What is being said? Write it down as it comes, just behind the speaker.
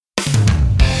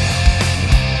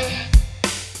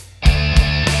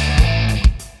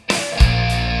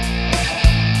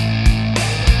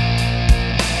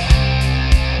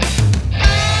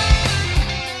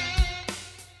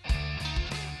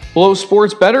Hello,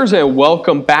 sports bettors, and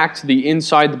welcome back to the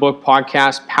Inside the Book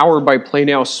podcast powered by Play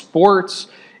Now Sports.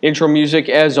 Intro music,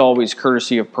 as always,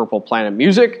 courtesy of Purple Planet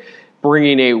Music,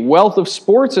 bringing a wealth of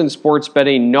sports and sports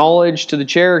betting knowledge to the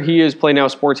chair. He is Play Now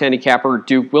Sports handicapper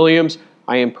Duke Williams.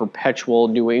 I am perpetual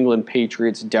New England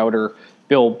Patriots doubter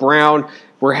Bill Brown.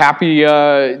 We're happy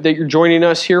that you're joining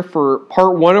us here for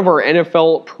part one of our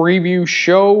NFL preview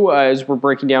show as we're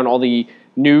breaking down all the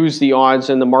news, the odds,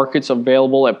 and the markets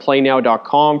available at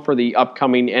playnow.com for the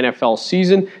upcoming NFL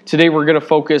season. Today we're going to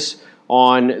focus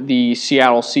on the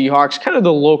Seattle Seahawks, kind of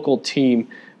the local team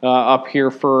up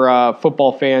here for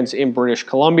football fans in British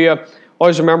Columbia.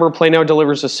 Always remember, PlayNow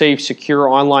delivers a safe, secure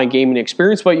online gaming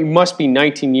experience, but you must be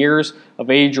 19 years of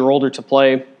age or older to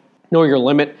play. Know your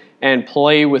limit and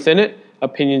play within it.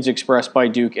 Opinions expressed by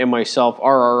Duke and myself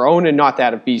are our own and not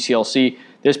that of BCLC.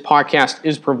 This podcast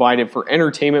is provided for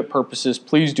entertainment purposes.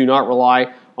 Please do not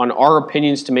rely on our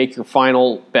opinions to make your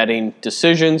final betting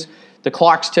decisions. The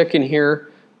clock's ticking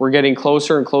here. We're getting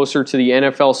closer and closer to the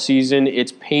NFL season.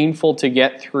 It's painful to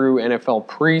get through NFL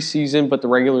preseason, but the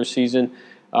regular season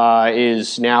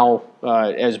is now,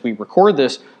 as we record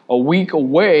this, a week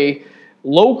away.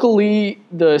 Locally,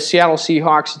 the Seattle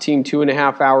Seahawks, a team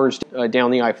 2.5 hours down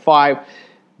the I-5,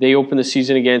 they opened the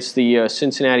season against the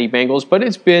Cincinnati Bengals, but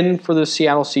it's been, for the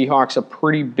Seattle Seahawks, a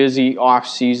pretty busy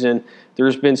offseason.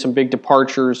 There's been some big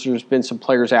departures. There's been some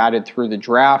players added through the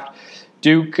draft.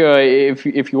 Duke, if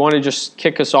you want to just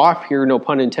kick us off here, no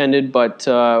pun intended, but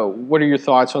what are your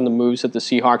thoughts on the moves that the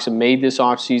Seahawks have made this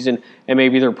offseason and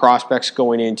maybe their prospects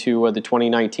going into the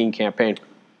 2019 campaign?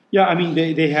 Yeah, I mean,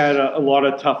 they had a lot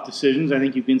of tough decisions, I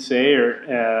think you can say,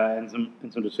 and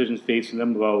some decisions facing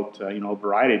them about a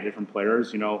variety of different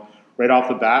players. Right off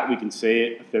the bat, we can say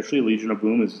it officially: Legion of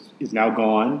Boom is now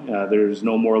gone. There's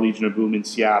no more Legion of Boom in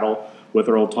Seattle, with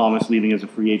Earl Thomas leaving as a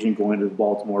free agent, going to the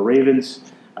Baltimore Ravens.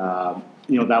 That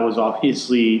was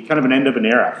obviously kind of an end of an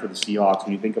era for the Seahawks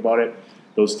when you think about it.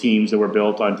 Those teams that were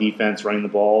built on defense, running the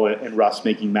ball, and Russ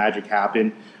making magic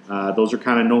happen, those are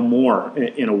kind of no more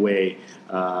in a way.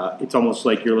 It's almost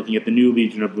like you're looking at the new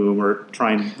Legion of Boom or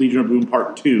trying Legion of Boom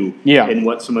Part 2 and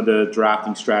what some of the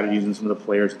drafting strategies and some of the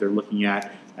players that they're looking at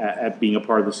being a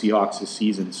part of the Seahawks this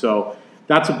season. So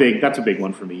that's a big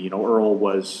one for me. Earl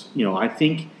was, I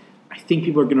think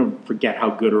people are going to forget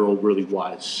how good Earl really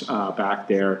was back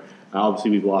there.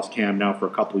 Obviously, we've lost Cam now for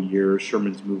a couple of years.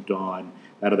 Sherman's moved on.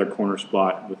 That other corner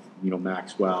spot with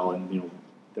Maxwell, and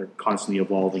they're constantly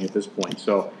evolving at this point.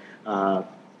 So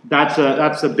that's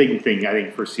a big thing, I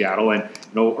think, for Seattle. And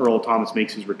Earl Thomas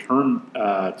makes his return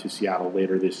to Seattle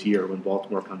later this year when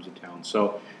Baltimore comes to town.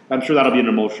 So I'm sure that'll be an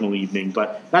emotional evening.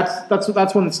 But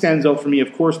that's one that stands out for me.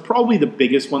 Of course, probably the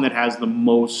biggest one that has the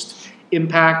most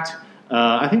impact.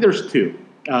 I think there's two.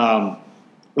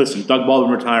 Listen, Doug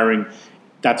Baldwin retiring.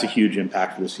 That's a huge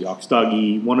impact for the Seahawks.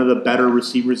 Dougie, one of the better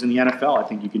receivers in the NFL, I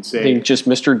think you can say. I think just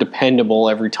Mr.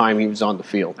 Dependable every time he was on the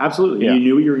field. Absolutely. Yeah. You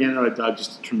knew you were getting out of Doug,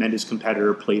 just a tremendous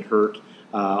competitor, played hurt,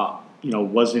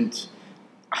 wasn't...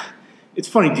 It's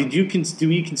funny, do you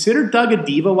consider Doug a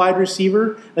diva wide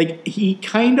receiver? Like, he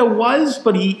kind of was,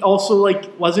 but he also,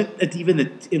 wasn't a diva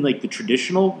in the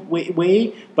traditional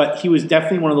way, but he was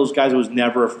definitely one of those guys who was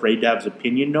never afraid to have his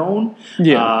opinion known.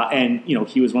 Yeah. And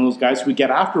he was one of those guys who would get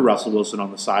after Russell Wilson on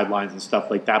the sidelines and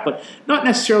stuff like that, but not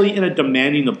necessarily in a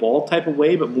demanding the ball type of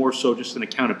way, but more so just an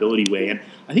accountability way. And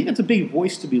I think that's a big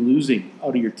voice to be losing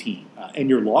out of your team and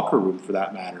your locker room, for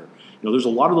that matter. There's a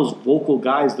lot of those vocal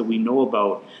guys that we know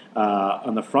about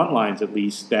on the front lines, at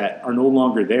least, that are no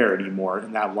longer there anymore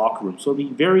in that locker room. So it'll be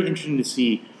very interesting to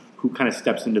see who kind of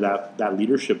steps into that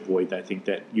leadership void. I think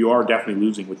that you are definitely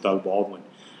losing with Doug Baldwin.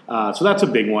 So that's a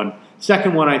big one.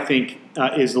 Second one, I think,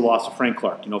 is the loss of Frank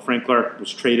Clark. Frank Clark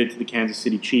was traded to the Kansas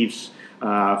City Chiefs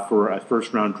for a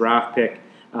first-round draft pick.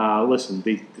 Listen,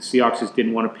 the Seahawks just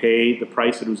didn't want to pay the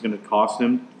price that it was going to cost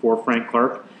them for Frank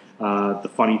Clark. The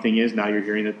funny thing is, now you're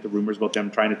hearing that the rumors about them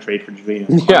trying to trade for Jadeveon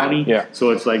Clowney. Yeah. So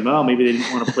it's like, well, maybe they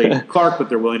didn't want to play Clark, but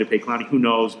they're willing to pay Clowney. Who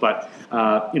knows? But,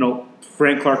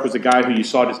 Frank Clark was a guy who you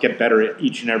saw just get better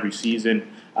each and every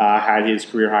season, had his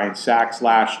career high in sacks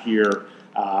last year.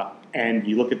 And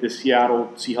you look at the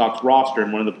Seattle Seahawks roster,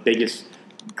 and one of the biggest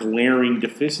glaring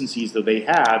deficiencies that they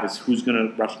have is who's going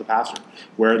to rush the passer.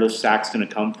 Where are those sacks going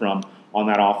to come from on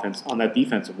that offense, on that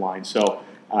defensive line? So,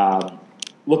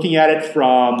 looking at it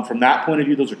from that point of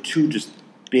view, those are two just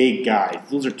big guys.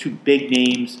 Those are two big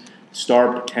names,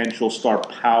 star potential, star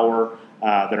power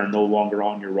that are no longer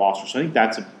on your roster. So I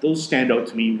think those stand out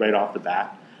to me right off the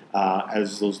bat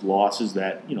as those losses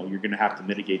that you're going to have to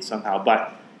mitigate somehow.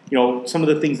 But some of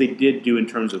the things they did do in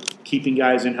terms of keeping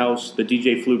guys in-house, the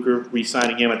DJ Fluker,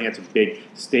 re-signing him, I think that's a big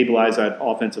stabilize that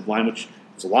offensive line, which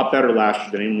was a lot better last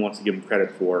year than anyone wants to give them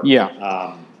credit for.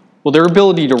 Yeah. Well, their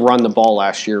ability to run the ball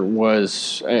last year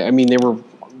was, I mean, they were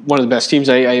one of the best teams.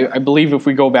 I believe if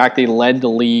we go back, they led the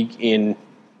league in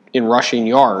rushing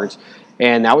yards,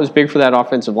 and that was big for that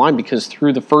offensive line because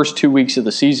through the first 2 weeks of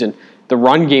the season, the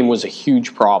run game was a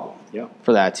huge problem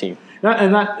for that team.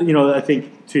 And that, I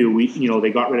think too,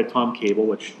 they got rid of Tom Cable,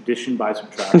 which addition by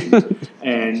subtraction,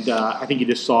 and I think you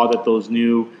just saw that those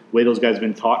way those guys have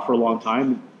been taught for a long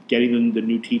time, getting them the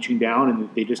new teaching down, and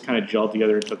they just kind of gelled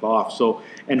together and took off. So,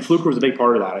 and Fluker was a big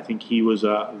part of that. I think he was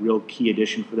a real key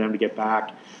addition for them to get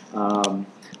back.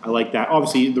 I like that.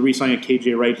 Obviously, the re-signing of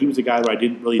KJ Wright, he was a guy who I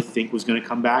didn't really think was going to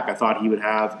come back. I thought he would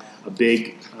have a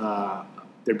big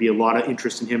there'd be a lot of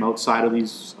interest in him outside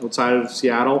of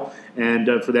Seattle,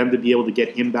 and for them to be able to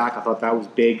get him back, I thought that was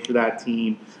big for that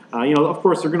team. Of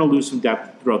course, they're going to lose some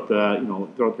depth throughout their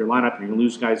lineup. You're going to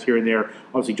lose guys here and there.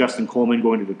 Obviously, Justin Coleman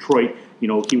going to Detroit. He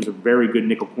was a very good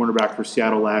nickel cornerback for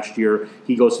Seattle last year.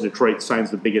 He goes to Detroit,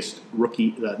 signs the biggest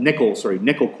nickel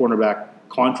cornerback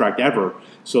contract ever.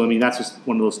 So, I mean, that's just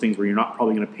one of those things where you're not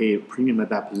probably going to pay a premium at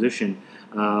that position.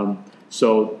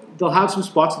 So they'll have some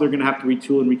spots that they're going to have to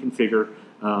retool and reconfigure.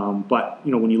 But,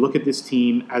 when you look at this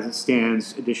team as it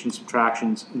stands, additions,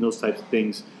 subtractions, and those types of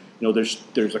things,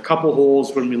 there's a couple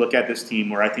holes when we look at this team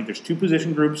where I think there's two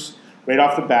position groups right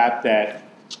off the bat that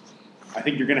I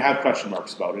think you're going to have question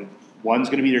marks about it. One's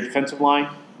going to be their defensive line,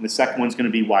 and the second one's going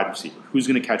to be wide receiver. Who's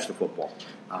going to catch the football?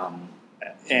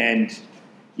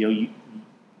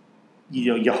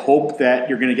 You hope that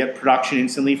you're going to get production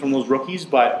instantly from those rookies,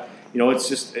 but it's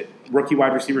just rookie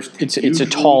wide receivers. It's a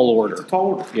tall order. It's a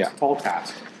tall order. Yeah. It's a tall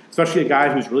task, especially a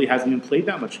guy who's really hasn't even played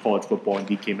that much college football in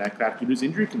DK Metcalf due to his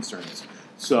injury concerns.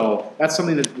 So that's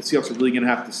something that the Seahawks are really going to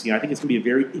have to see. And I think it's going to be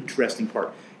a very interesting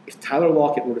part. If Tyler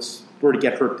Lockett were to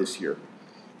get hurt this year,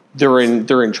 they're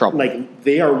in trouble. Like,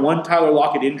 they are one Tyler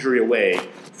Lockett injury away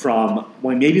from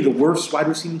maybe the worst wide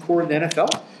receiving core in the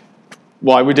NFL.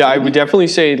 Well, I would definitely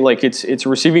say it's a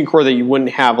receiving core that you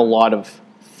wouldn't have a lot of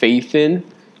faith in,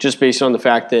 just based on the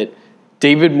fact that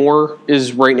David Moore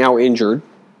is right now injured.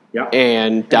 Yeah,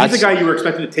 and he's the guy you were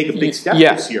expecting to take a big step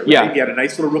this year. Right? Yeah, he had a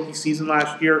nice little rookie season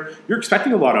last year. You're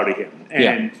expecting a lot out of him,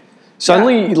 and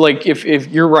suddenly, if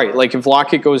you're right, if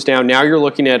Lockett goes down, now you're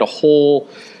looking at a whole.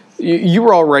 You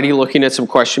were already looking at some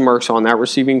question marks on that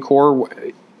receiving core.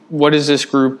 What is this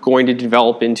group going to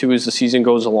develop into as the season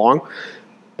goes along?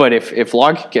 But if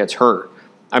Lockett gets hurt,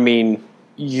 I mean,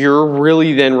 you're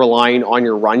really then relying on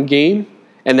your run game,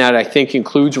 and that I think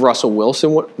includes Russell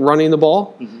Wilson running the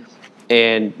ball. Mm-hmm.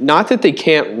 And not that they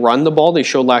can't run the ball; they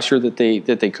showed last year that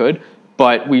they could.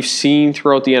 But we've seen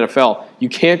throughout the NFL, you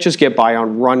can't just get by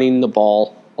on running the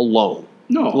ball alone.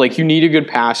 No, you need a good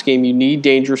pass game. You need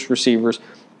dangerous receivers.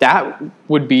 That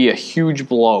would be a huge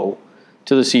blow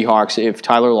to the Seahawks if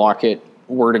Tyler Lockett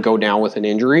were to go down with an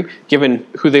injury, given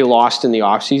who they lost in the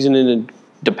offseason in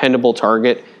a dependable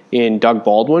target in Doug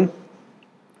Baldwin.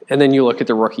 And then you look at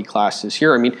the rookie class this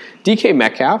year. I mean, DK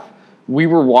Metcalf, we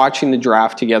were watching the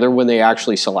draft together when they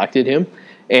actually selected him.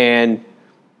 And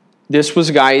this was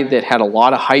a guy that had a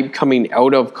lot of hype coming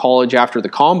out of college after the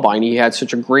combine. He had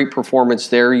such a great performance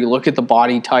there. You look at the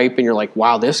body type and you're like,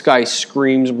 wow, this guy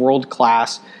screams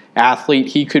world-class athlete.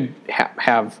 He could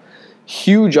have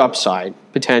huge upside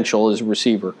potential as a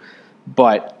receiver.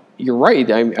 But you're right.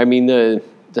 I mean, the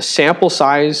sample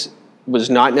size was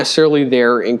not necessarily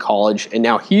there in college, and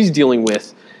now he's dealing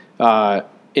with an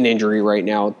injury right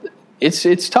now.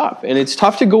 It's tough, and it's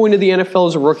tough to go into the NFL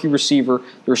as a rookie receiver.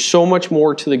 There's so much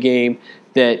more to the game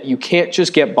that you can't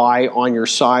just get by on your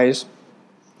size,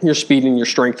 your speed, and your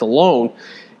strength alone.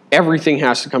 Everything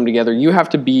has to come together. You have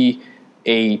to be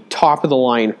a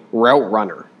top-of-the-line route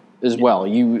runner as well.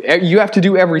 You have to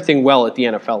do everything well at the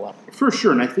NFL level. For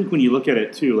sure, and I think when you look at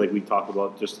it, too, like we talk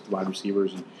about just wide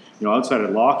receivers and outside of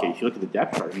Lockett, if you look at the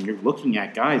depth chart, I mean, you're looking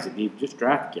at guys that they've just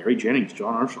drafted, Gary Jennings,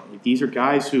 John Armstrong. These are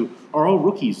guys who are all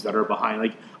rookies that are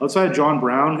behind. Outside of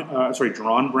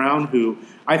Jaron Brown, who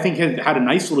I think had a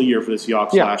nice little year for the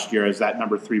Seahawks last year as that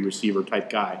number 3 receiver type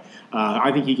guy.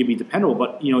 I think he can be dependable.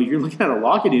 But, you're looking at a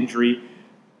Lockett injury.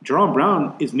 Jaron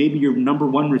Brown is maybe your number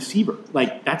 1 receiver.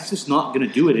 That's just not going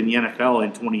to do it in the NFL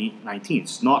in 2019.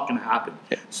 It's not going to happen.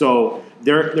 Yeah. So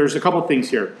there's a couple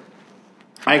things here.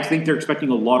 I think they're expecting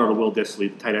a lot out of Will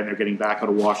Dissly, the tight end they're getting back out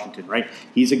of Washington, right?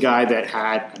 He's a guy that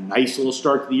had a nice little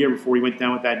start to the year before he went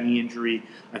down with that knee injury.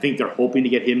 I think they're hoping to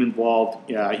get him involved.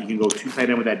 You can go 2 tight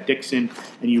end with that Dixon,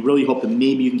 and you really hope that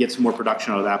maybe you can get some more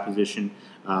production out of that position.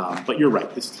 But you're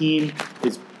right. This team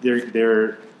is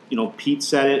they're Pete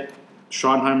said it,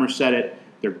 Schottenheimer said it.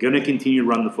 They're going to continue to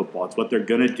run the football. It's what they're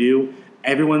going to do.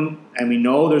 Everyone, and we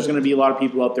know there's going to be a lot of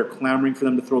people out there clamoring for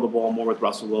them to throw the ball more with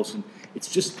Russell Wilson. It's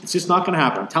just not going to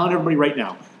happen. I'm telling everybody right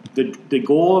now, the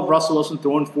goal of Russell Wilson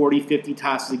throwing 40, 50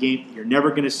 passes a game, you're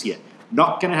never going to see it.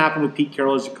 Not going to happen with Pete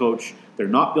Carroll as a coach. They're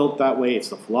not built that way. It's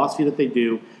the philosophy that they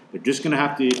do. They're just going to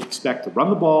have to expect to run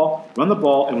the ball,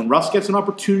 and when Russ gets an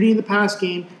opportunity in the pass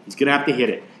game, he's going to have to hit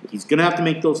it. He's going to have to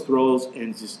make those throws,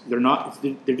 and they're not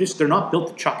built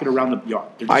to chuck it around the yard.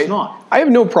 They're just not. I have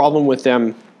no problem with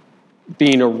them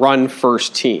being a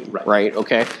run-first team, right?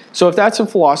 Okay, so if that's a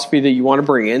philosophy that you want to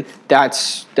bring in,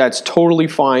 that's totally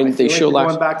fine. They show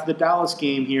going back to the Dallas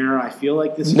game here. I feel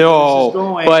like this is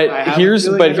going. But here's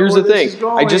the thing.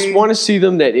 I just want to see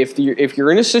them that if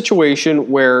you're in a situation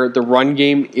where the run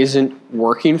game isn't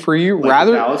working for you,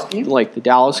 like the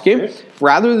Dallas game,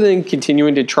 rather than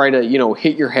continuing to try to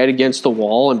hit your head against the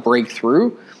wall and break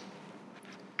through.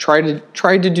 Try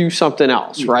to do something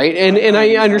else, right? And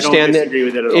I understand that. I don't disagree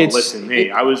with it at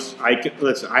all.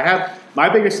 Listen, I have my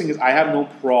biggest thing is I have no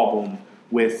problem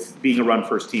with being a run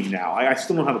first team now. I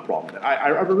still don't have a problem with it. I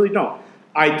really don't.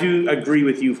 I do agree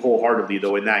with you wholeheartedly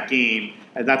though in that game,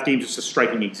 and that game's just a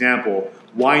striking example.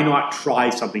 Why not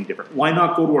try something different? Why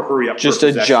not go to a hurry up? Just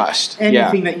adjust.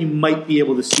 Anything that you might be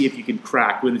able to see if you can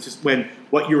crack when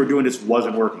what you were doing just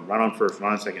wasn't working. Run on first,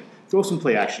 run on second. Throw some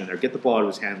play action in there. Get the ball out of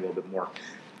his hand a little bit more.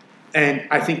 And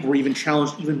I think we're even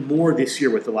challenged even more this year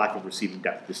with the lack of receiving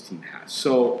depth this team has.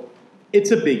 So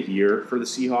it's a big year for the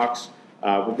Seahawks.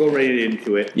 We'll go right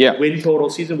into it. Yeah.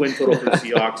 Season win total for the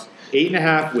Seahawks,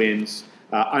 8.5 wins.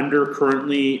 Under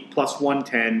currently plus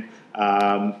 110.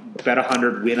 Bet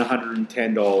 100, win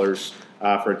 $110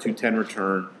 for a 210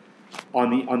 return on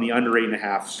the under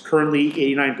 8.5. Currently,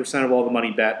 89% of all the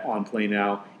money bet on Play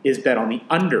Now is bet on the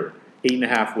under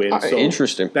 8.5 wins. So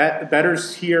interesting.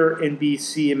 Bettors here in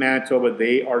BC and Manitoba,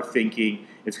 they are thinking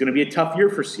it's going to be a tough year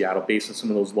for Seattle based on some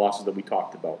of those losses that we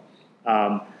talked about.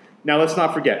 Now, let's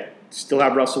not forget, still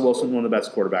have Russell Wilson, one of the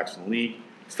best quarterbacks in the league.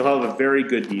 Still have a very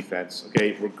good defense,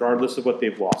 okay, regardless of what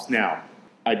they've lost. Now,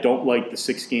 I don't like the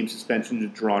 6-game suspension to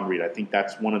Jarran Reed. I think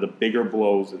that's one of the bigger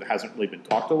blows that hasn't really been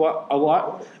talked a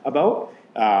lot about.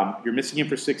 You're missing him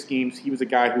for 6 games. He was a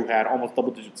guy who had almost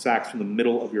double-digit sacks from the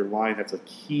middle of your line. That's a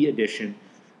key addition.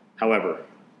 However,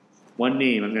 one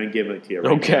name I'm going to give it to you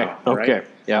right now. Okay. Right?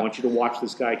 Yeah. I want you to watch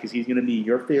this guy because he's going to be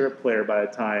your favorite player by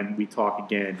the time we talk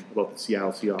again about the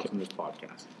Seattle Seahawks in this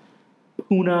podcast.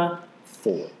 Poona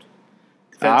Ford.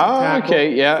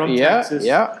 Texas,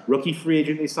 rookie free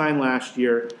agent they signed last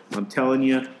year. I'm telling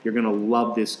you, you're going to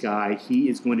love this guy. He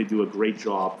is going to do a great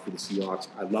job for the Seahawks.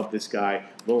 I love this guy.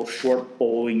 Little short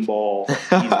bowling ball. He's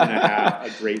going to have a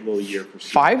great little year for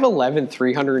Seahawks. 5'11",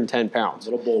 310 pounds.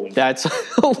 Little bowling. That's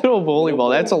a little bowling ball.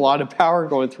 That's a lot of power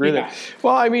going through there.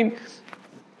 Well, I mean,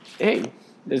 hey.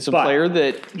 It's a player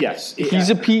that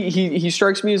he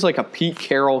strikes me as like a Pete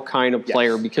Carroll kind of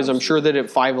player because absolutely. I'm sure that at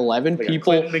 5'11", like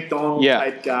people a Clinton McDonald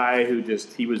type guy who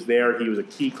he was there. He was a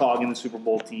key cog in the Super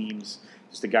Bowl teams.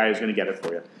 Just a guy who's going to get it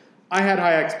for you. I had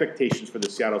high expectations for the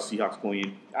Seattle Seahawks going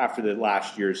in after the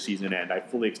last year's season end. I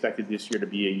fully expected this year to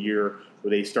be a year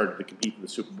where they started to compete for the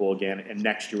Super Bowl again, and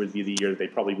next year would be the year that they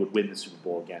probably would win the Super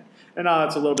Bowl again. And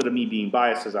it's a little bit of me being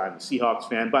biased as I'm a Seahawks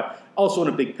fan, but also in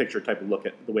a big picture type of look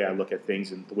at the way I look at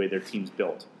things and the way their team's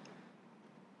built.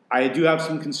 I do have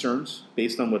some concerns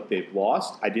based on what they've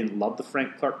lost. I didn't love the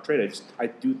Frank Clark trade. I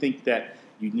do think that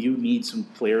you need some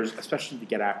players, especially to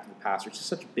get after the passer. It's just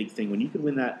such a big thing. When you can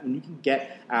win that, when you can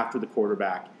get after the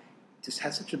quarterback, it just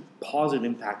has such a positive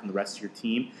impact on the rest of your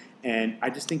team. And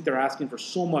I just think they're asking for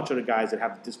so much out of guys that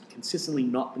have just consistently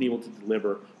not been able to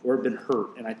deliver or have been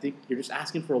hurt. And I think you're just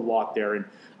asking for a lot there. And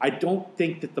I don't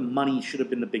think that the money should have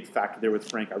been the big factor there with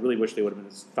Frank. I really wish they would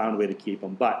have found a way to keep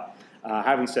him. But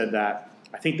having said that,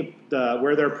 I think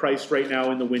where they're priced right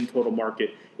now in the win total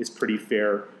market is pretty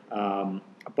fair.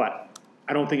 But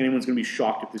I don't think anyone's going to be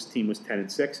shocked if this team was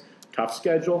 10-6. Tough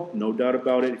schedule, no doubt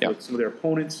about it. If you look at some of their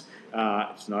opponents,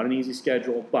 it's not an easy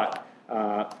schedule. But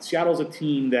Seattle's a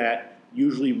team that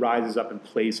usually rises up and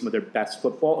plays some of their best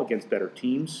football against better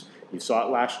teams. You saw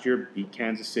it last year, beat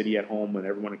Kansas City at home when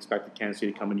everyone expected Kansas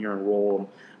City to come in here and roll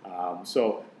them.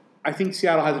 So I think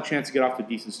Seattle has a chance to get off to a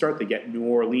decent start. They get New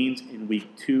Orleans in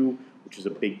week 2, which is a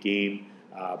big game.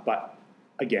 But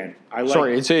again, I like...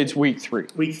 Sorry, it's week 3.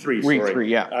 Week 3, Week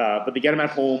 3, yeah. But they get them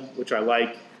at home, which I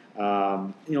like.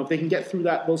 If they can get through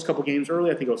those couple games early,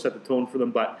 I think it'll set the tone for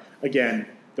them. But again,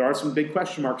 there are some big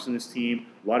question marks in this team.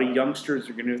 A lot of youngsters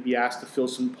are going to be asked to fill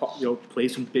play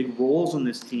some big roles on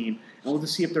this team. And we'll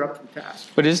just see if they're up to the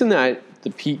task. But isn't that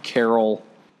the Pete Carroll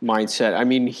mindset. I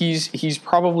mean, he's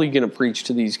probably going to preach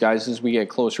to these guys as we get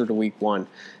closer to week 1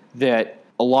 that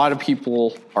a lot of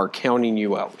people are counting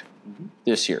you out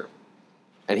this year.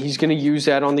 And he's going to use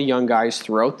that on the young guys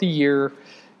throughout the year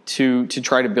to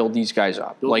try to build these guys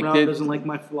up. Bill Brown doesn't like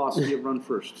my philosophy of run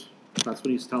first. That's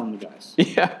what he's telling the guys.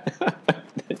 Yeah,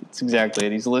 that's exactly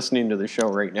it. He's listening to the show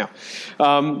right now.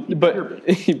 But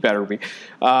he better be.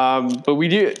 But we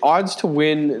do odds to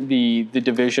win the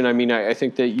division. I mean, I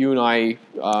think that you and I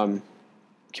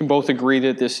can both agree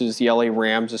that this is the LA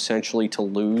Rams essentially to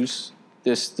lose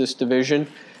this division.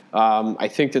 I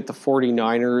think that the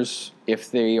 49ers,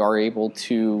 if they are able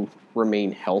to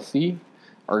remain healthy,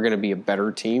 are going to be a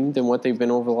better team than what they've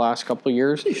been over the last couple of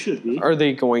years. They should be. Are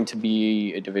they going to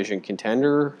be a division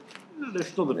contender? No, they're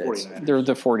still the 49ers. They're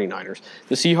the 49ers.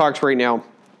 The Seahawks right now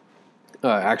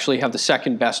actually have the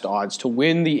second best odds to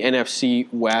win the NFC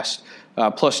West,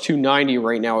 plus 290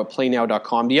 right now at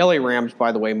playnow.com. The LA Rams,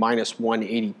 by the way, minus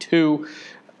 182.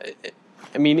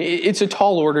 I mean, it's a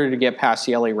tall order to get past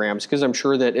the LA Rams because I'm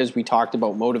sure that as we talked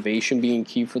about motivation being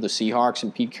key for the Seahawks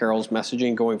and Pete Carroll's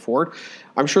messaging going forward,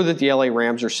 I'm sure that the LA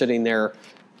Rams are sitting there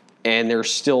and they're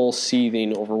still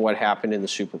seething over what happened in the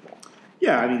Super Bowl.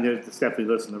 Yeah, I mean, it's definitely,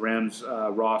 listen, the Rams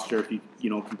roster, if you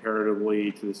know,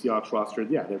 comparatively to the Seahawks roster,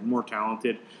 yeah, they're more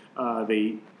talented.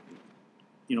 They,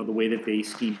 you know, the way that they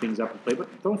scheme things up and play.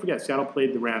 But don't forget, Seattle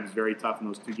played the Rams very tough in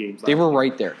those 2 games. They were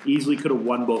right there. Easily could have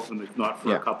won both of them if not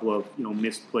for a couple of, you know,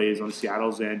 missed plays on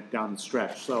Seattle's end down the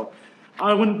stretch. So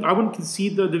I wouldn't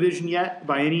concede the division yet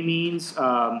by any means.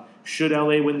 Should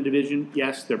LA win the division?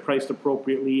 Yes, they're priced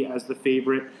appropriately as the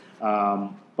favorite.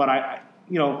 But I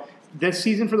you know, this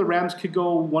season for the Rams could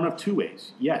go one of 2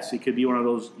 ways. Yes, it could be one of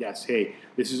those, yes, hey,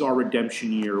 this is our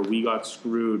redemption year. We got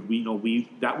screwed.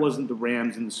 That wasn't the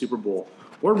Rams in the Super Bowl.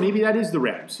 Or maybe that is the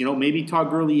Rams. You know, maybe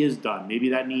Todd Gurley is done. Maybe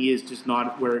that knee is just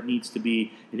not where it needs to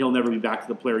be, and he'll never be back to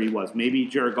the player he was. Maybe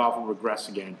Jared Goff will regress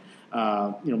again.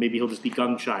 You know, maybe he'll just be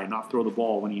gun-shy and not throw the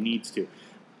ball when he needs to.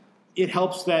 It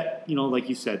helps that, you know, like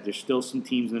you said, there's still some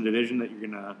teams in the division that you're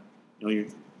going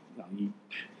to,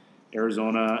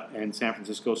 Arizona and San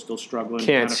Francisco still struggling.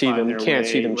 Can't see them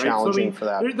right? challenging for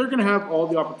that. They're going to have all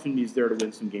the opportunities there to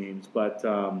win some games, but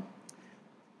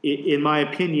in my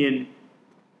opinion,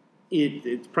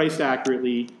 it's priced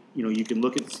accurately. You know, you can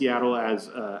look at Seattle as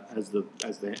the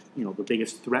the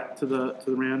biggest threat to the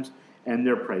Rams, and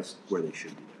they're priced where they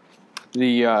should be.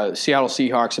 The Seattle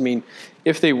Seahawks. I mean,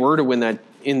 if they were to win that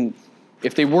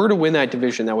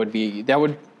division, that would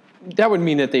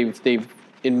mean that they've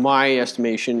in my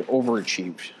estimation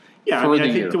overachieved. Yeah, I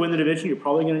think to win the division, you're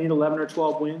probably going to need 11 or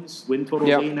 12 wins. Win total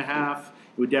is 8.5. It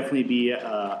would definitely be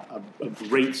a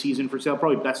great season for Seattle.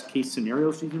 Probably best case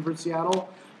scenario season for Seattle.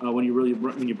 When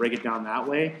you break it down that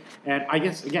way. And I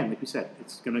guess, again, like we said,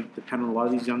 it's going to depend on a lot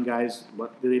of these young guys.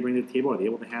 What do they bring to the table? Are they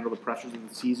able to handle the pressures of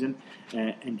the season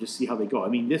and just see how they go? I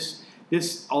mean,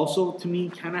 this also, to me,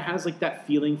 kind of has like that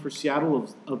feeling for Seattle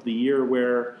of the year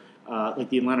where, like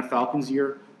the Atlanta Falcons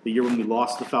year, the year when we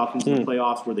lost the Falcons in the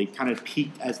playoffs, where they kind of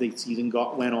peaked as the season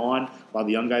went on, while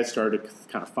the young guys started to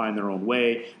kind of find their own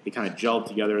way. They kind of gelled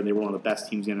together, and they were one of the best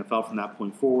teams in the NFL from that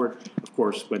point forward. Of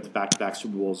course, went to back-to-back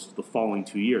Super Bowls the following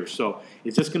 2 years. So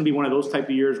it's just going to be one of those type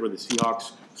of years where the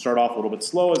Seahawks start off a little bit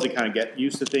slow as they kind of get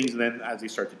used to things, and then as they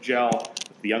start to gel,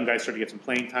 the young guys start to get some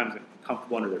playing time, get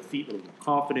comfortable under their feet, a little more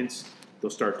confidence, they'll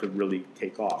start to really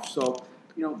take off. So,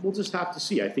 you know, we'll just have to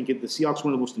see. I think the Seahawks are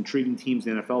one of the most intriguing teams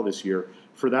in the NFL this year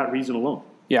for that reason alone.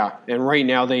 Yeah, and right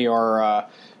now they are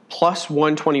plus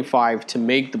 125 to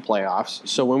make the playoffs.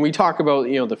 So when we talk about,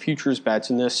 you know, the futures bets,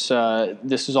 and this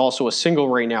is also a single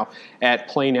right now at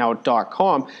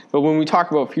playnow.com, but when we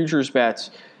talk about futures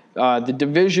bets, the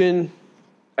division,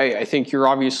 I think you're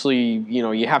obviously, you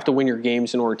know, you have to win your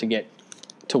games in order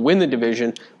to win the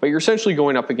division, but you're essentially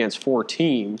going up against 4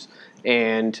 teams,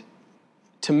 and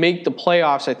to make the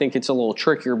playoffs, I think it's a little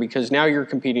trickier because now you're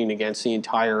competing against the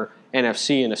entire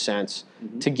NFC in a sense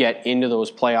to get into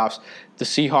those playoffs. The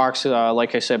Seahawks,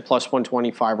 like I said, plus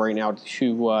 125 right now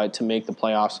to make the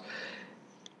playoffs.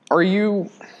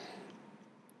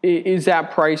 Is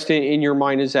that priced in your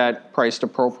mind? Is that priced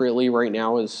appropriately right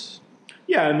now?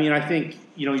 Yeah, I mean, I think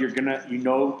you're gonna you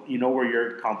know where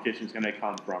your competition is gonna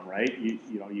come from, right?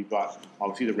 You've got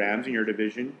obviously the Rams in your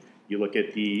division. You look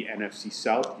at the NFC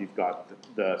South, you've got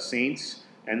the Saints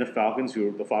and the Falcons,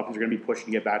 the Falcons are going to be pushing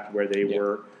to get back to where they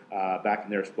were back in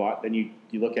their spot. Then you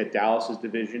look at Dallas's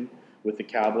division with the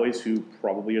Cowboys, who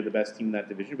probably are the best team in that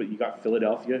division, but you got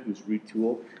Philadelphia, who's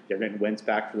retooled. They're getting Wentz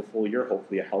back for the full year,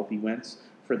 hopefully a healthy Wentz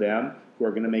for them, who are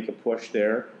going to make a push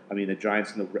there. I mean, the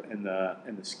Giants and the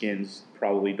Skins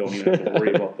probably don't even have to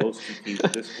worry about those two teams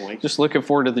at this point. Just looking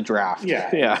forward to the draft. Yeah.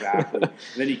 Exactly. And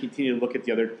then you continue to look at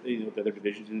the other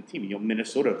divisions in the team.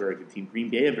 Minnesota, a very good team. Green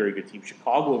Bay, a very good team.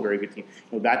 Chicago, a very good team.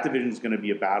 That division is going to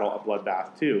be a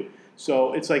bloodbath too.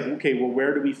 So it's like, okay, well,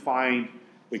 where do we find?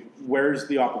 Like, where's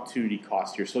the opportunity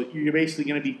cost here? So you're basically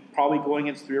going to be probably going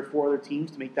against 3 or 4 other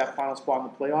teams to make that final spot in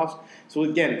the playoffs. So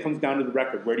again, it comes down to the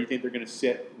record. Where do you think they're going to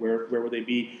sit? Where will they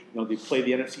be? They play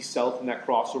the NFC South in that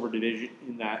crossover division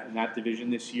in that division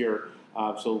this year.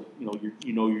 So you're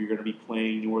going to be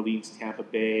playing New Orleans, Tampa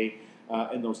Bay,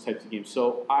 and those types of games.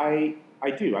 So I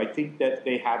think that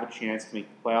they have a chance to make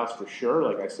the playoffs for sure.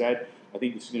 Like I said, I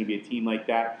think this is going to be a team like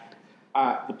that.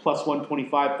 The plus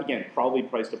 125, again, probably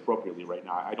priced appropriately right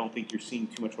now. I don't think you're seeing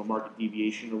too much of a market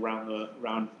deviation around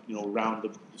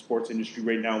the sports industry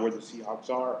right now where the Seahawks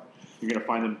are. You're going to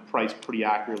find them priced pretty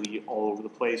accurately all over the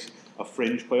place. A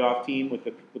fringe playoff team with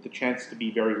the chance to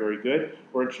be very, very good,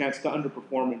 or a chance to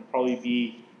underperform and probably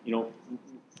be,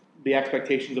 the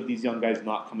expectations of these young guys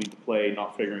not coming to play,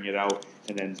 not figuring it out,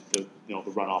 and then the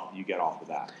runoff that you get off of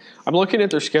that. I'm looking at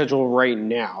their schedule right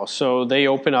now. So they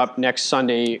open up next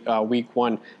Sunday, week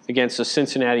 1, against the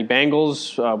Cincinnati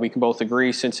Bengals. We can both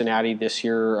agree Cincinnati this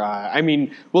year.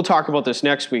 We'll talk about this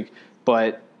next week,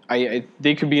 but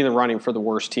they could be in the running for the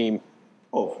worst team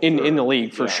in the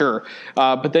league for sure.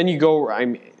 But then you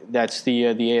go. That's the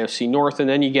AFC North, and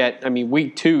then you get.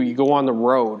 Week 2, you go on the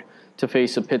road to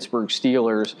face the Pittsburgh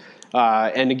Steelers.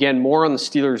 And again, more on the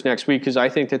Steelers next week because I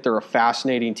think that they're a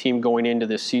fascinating team going into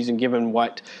this season given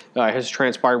what has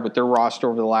transpired with their roster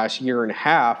over the last year and a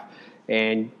half.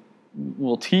 And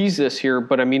we'll tease this here,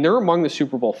 but they're among the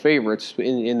Super Bowl favorites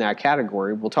in that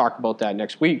category. We'll talk about that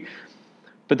next week.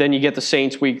 But then you get the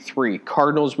Saints week 3,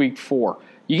 Cardinals week 4.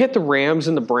 You get the Rams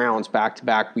and the Browns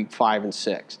back-to-back week 5 and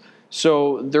 6.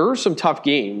 So there are some tough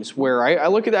games where I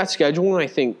look at that schedule and I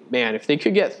think, man, if they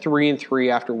could get 3-3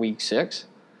 after week 6.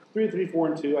 3-3,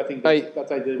 4-2. I think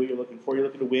that's ideally what you're looking for. You're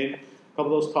looking to win a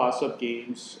couple of those toss-up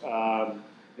games. I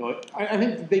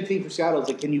think the big thing for Seattle is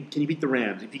like, can you beat the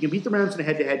Rams? If you can beat the Rams in a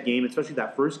head-to-head game, especially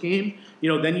that first game,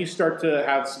 then you start to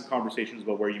have some conversations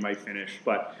about where you might finish.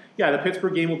 But yeah, the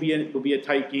Pittsburgh game will be a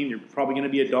tight game. You're probably going to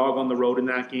be a dog on the road in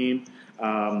that game.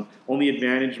 Only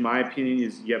advantage, in my opinion,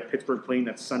 is you have Pittsburgh playing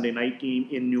that Sunday night game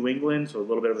in New England, so a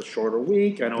little bit of a shorter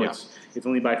week. I know it's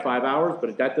only by 5 hours,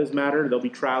 but that does matter. They'll be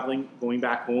traveling, going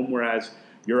back home, whereas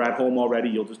you're at home already.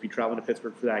 You'll just be traveling to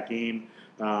Pittsburgh for that game,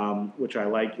 which I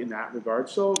like in that regard.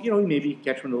 So, maybe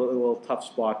catch them in a little tough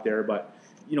spot there, but,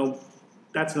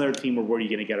 that's another team where are you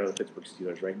going to get out of the Pittsburgh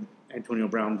Steelers, right? Antonio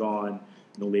Brown gone.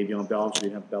 Le'Veon Bell, so they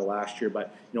didn't have Bell last year,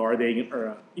 but are they going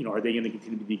to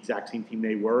continue to be the exact same team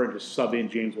they were and just sub in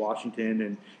James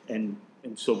Washington and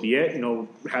so be it?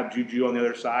 Have Juju on the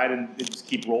other side and just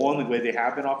keep rolling the way they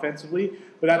have been offensively.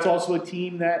 But that's also a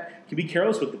team that can be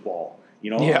careless with the ball.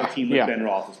 A team with Ben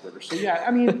Roethlisberger. So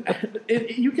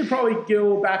you can probably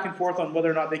go back and forth on whether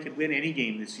or not they could win any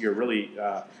game this year. Really,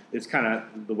 it's kind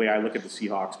of the way I look at the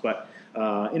Seahawks. But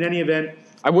in any event,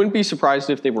 I wouldn't be surprised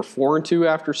if they were 4-2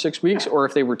 after 6 weeks, or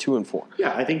if they were 2-4.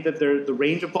 Yeah, I think that the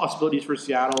range of possibilities for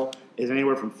Seattle is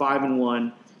anywhere from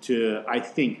 5-1 to I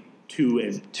think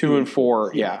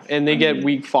 2-4. Yeah, and they get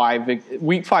week 5.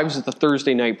 Week 5 is the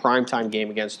Thursday night primetime game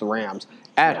against the Rams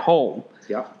at home.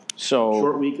 Yeah. So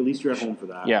short week, at least you're at home for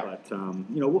that. Yeah. But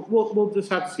we'll just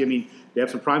have to see. They have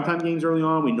some primetime games early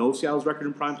on. We know Seattle's record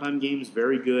in primetime games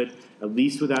very good. At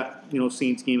least with that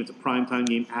Saints game, it's a primetime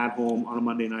game at home on a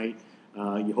Monday night.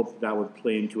 You hope that would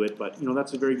play into it, but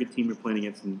that's a very good team you're playing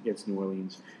against New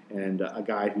Orleans, and a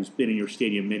guy who's been in your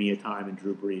stadium many a time in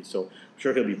Drew Brees. So I'm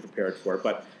sure he'll be prepared for it.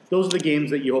 But those are the games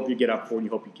that you hope you get up for and you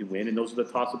hope you can win, and those are the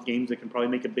toss-up games that can probably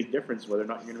make a big difference whether or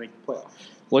not you're going to make the playoffs.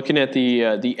 Looking at the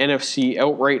NFC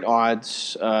outright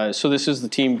odds, so this is the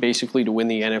team basically to win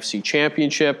the NFC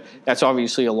Championship. That's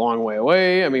obviously a long way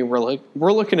away.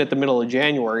 We're looking at the middle of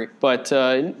January, but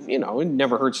it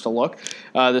never hurts to look.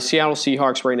 The Seattle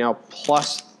Seahawks right now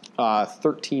plus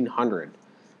 1,300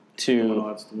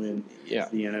 to win the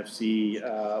NFC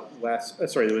West. They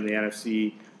win the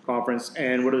NFC Conference.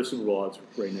 And what are the Super Bowl odds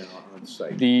right now on the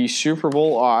site? The Super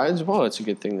Bowl odds, well, it's a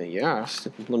good thing that you asked.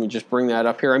 Let me just bring that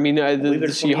up here. The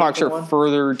Seahawks are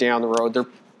further down the road.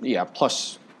 They're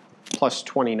plus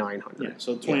 2,900. Yeah,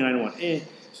 so 29-1.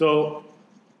 So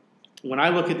when I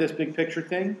look at this big picture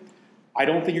thing, I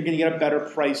don't think you're going to get a better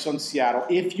price on Seattle.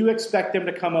 If you expect them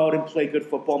to come out and play good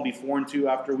football and be 4-2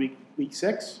 after week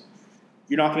 6,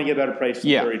 you're not going to get a better price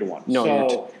than 30 to 1.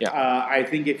 No, I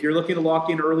think if you're looking to lock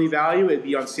in early value, it'd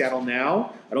be on Seattle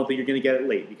now. I don't think you're going to get it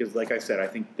late because, like I said, I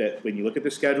think that when you look at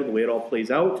the schedule, the way it all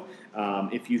plays out,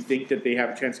 if you think that they have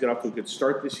a chance to get off to a good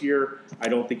start this year, I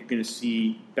don't think you're going to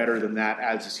see better than that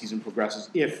as the season progresses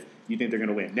if you think they're going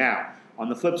to win. Now, on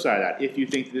the flip side of that, if you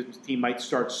think this team might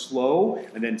start slow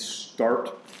and then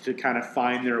start to kind of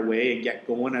find their way and get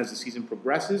going as the season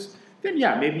progresses, then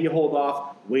maybe you hold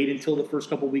off, wait until the first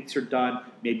couple weeks are done.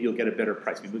 Maybe you'll get a better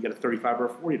price. Maybe you'll get a 35 or a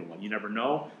 40 to 1. You never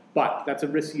know. But that's a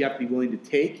risk you have to be willing to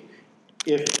take.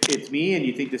 If it's me and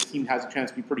you think this team has a chance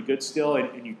to be pretty good still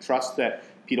and you trust that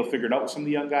Pete will figure it out with some of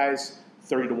the young guys,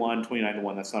 30 to 1, 29 to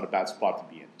 1, that's not a bad spot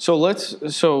to be in. So let's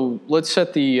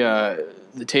set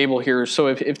the table here. So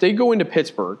if they go into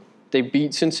Pittsburgh, they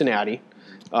beat Cincinnati.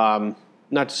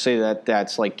 Not to say that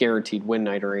that's like guaranteed win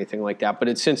night or anything like that, but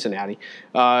it's Cincinnati.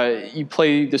 You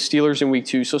play the Steelers in week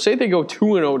 2. So say they go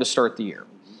 2-0 to start the year.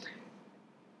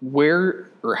 Where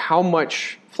or how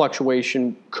much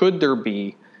fluctuation could there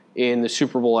be in the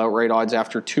Super Bowl outright odds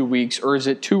after 2 weeks? Or is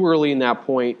it too early in that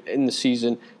point in the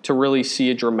season to really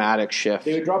see a dramatic shift?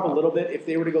 They would drop a little bit. If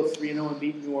they were to go 3-0 and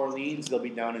beat New Orleans, they'll be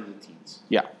down in the teens.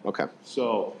 Yeah, okay.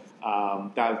 So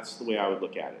that's the way I would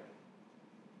look at it.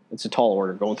 It's a tall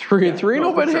order going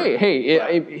 3-3. But sure. hey.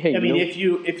 I mean,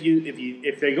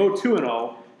 if they go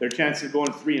 2-0, their chances of going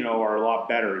 3-0 are a lot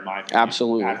better in my opinion.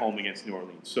 Absolutely. At home against New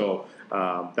Orleans. So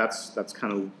that's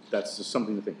just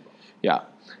something to think about. Yeah.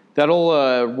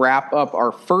 That'll wrap up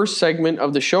our first segment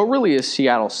of the show. Really a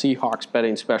Seattle Seahawks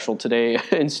betting special today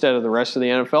instead of the rest of the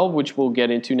NFL, which we'll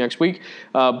get into next week.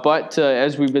 But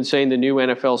as we've been saying, the new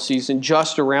NFL season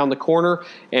just around the corner,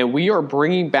 and we are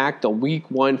bringing back the Week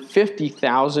 1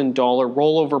 $50,000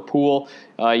 rollover pool.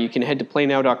 You can head to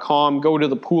playnow.com, go to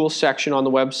the pool section on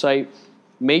the website,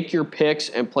 make your picks,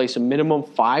 and place a minimum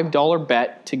 $5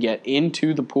 bet to get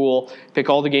into the pool. Pick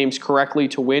all the games correctly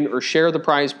to win or share the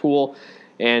prize pool.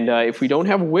 And if we don't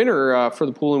have a winner for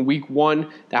the pool in Week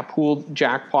 1, that pool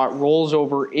jackpot rolls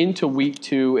over into Week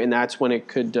 2, and that's when it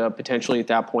could potentially at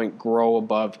that point grow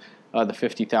above the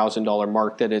 $50,000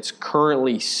 mark that it's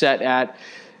currently set at.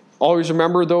 Always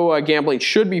remember, though, gambling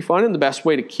should be fun, and the best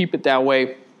way to keep it that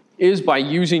way is by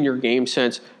using your game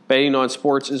sense. Betting on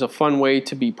sports is a fun way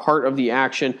to be part of the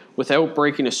action without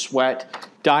breaking a sweat.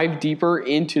 Dive deeper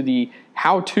into the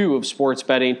how-to of sports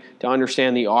betting to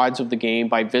understand the odds of the game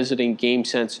by visiting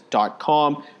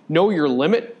GameSense.com. Know your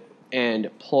limit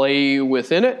and play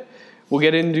within it. We'll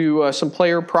get into some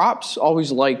player props.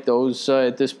 Always like those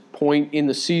at this point in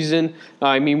the season.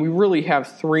 I mean, we really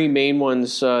have 3 main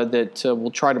ones that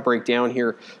we'll try to break down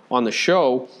here on the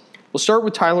show. We'll start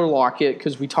with Tyler Lockett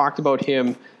because we talked about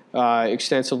him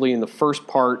extensively in the first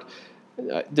part.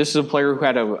 This is a player who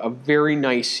had a very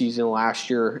nice season last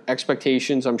year.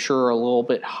 Expectations, I'm sure, are a little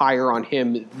bit higher on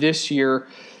him this year.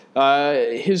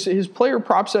 His player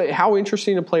props, how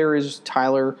interesting a player is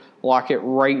Tyler Lockett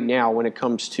right now when it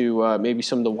comes to maybe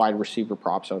some of the wide receiver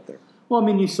props out there? Well, I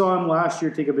mean, you saw him last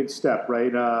year take a big step,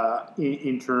 right,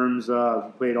 in terms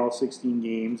of played all 16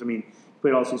 games. I mean,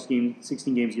 played all 16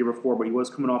 games the year before, but he was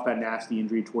coming off that nasty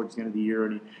injury towards the end of the year,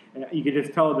 and you could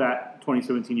just tell that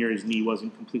 2017 year his knee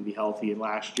wasn't completely healthy, and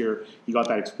last year he got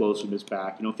that explosiveness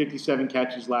back. 57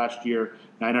 catches last year,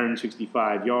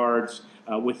 965 yards,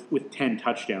 with 10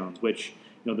 touchdowns, which,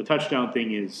 the touchdown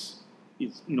thing is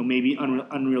maybe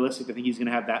unrealistic. I think he's going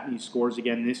to have that many scores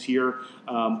again this year,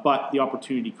 but the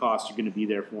opportunity costs are going to be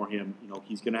there for him.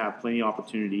 He's going to have plenty of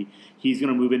opportunity. He's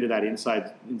going to move into that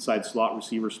inside slot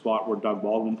receiver spot where Doug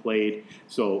Baldwin played.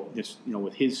 So just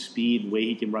with his speed, the way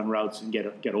he can run routes and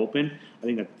get open, I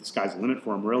think that the sky's the limit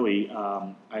for him. Really,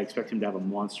 I expect him to have a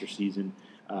monster season.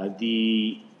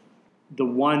 The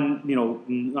one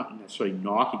not necessarily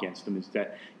knock against him is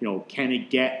that can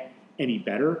it get any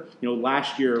better?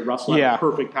 Last year Russell had a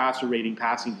perfect passer rating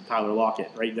passing to Tyler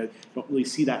Lockett, right? That don't really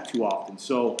see that too often.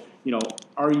 So, do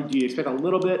you expect a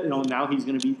little bit? Now he's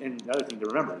going to be, and the other thing to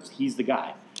remember is he's the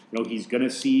guy. He's going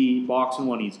to see box and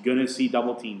one. He's going to see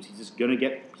double teams. He's just going to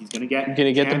get. He's going to get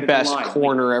the best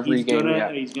corner every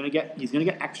game. He's going to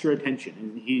get extra attention.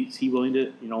 And is he willing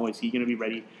to? Is he going to be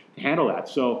ready to handle that?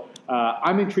 So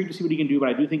I'm intrigued to see what he can do. But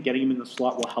I do think getting him in the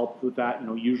slot will help with that.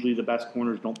 Usually the best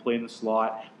corners don't play in the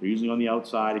slot. They're usually on the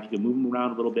outside. If you can move him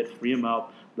around a little bit, free him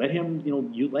up. Let him,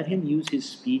 let him use his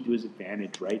speed to his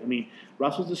advantage, right? I mean,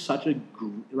 Russell is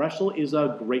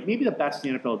a great, maybe the best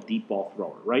in the NFL deep ball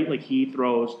thrower, right? Like he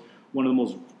throws one of the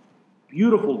most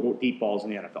beautiful deep balls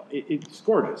in the NFL. It's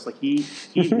gorgeous. Like he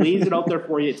lays it out there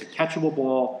for you. It's a catchable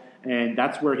ball. And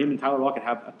that's where him and Tyler Lockett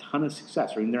have a ton of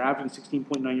success. Right? And they're averaging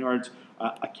 16.9 yards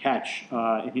a catch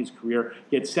in his career.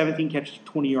 He had 17 catches,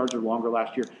 20 yards or longer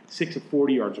last year, 6 of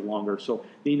 40 yards or longer. So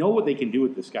they know what they can do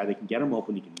with this guy. They can get him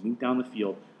open. He can move down the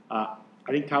field. I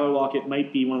think Tyler Lockett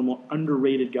might be one of the more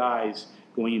underrated guys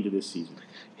going into this season.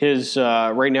 His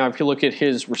right now, if you look at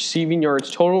his receiving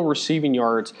yards, total receiving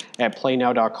yards at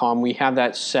playnow.com, we have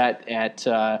that set at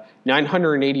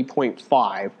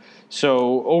 980.5.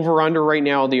 So over under right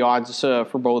now, the odds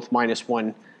for both minus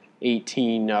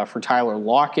 118 for Tyler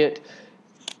Lockett.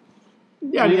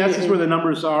 Yeah, I mean, that's just where the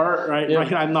numbers are, right? Yeah.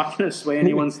 Right? I'm not going to sway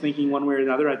anyone's thinking one way or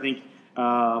another. I think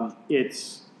I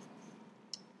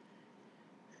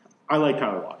like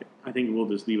Tyler Lockett. I think we'll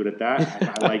just leave it at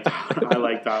that. I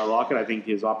like Tyler Lockett. I think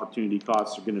his opportunity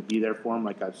costs are going to be there for him.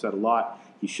 Like I've said a lot,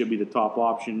 he should be the top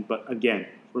option. But again,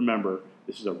 remember,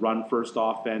 this is a run-first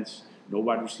offense. No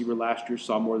wide receiver last year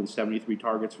saw more than 73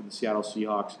 targets for the Seattle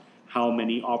Seahawks. How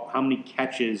many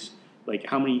catches? Like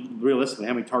how many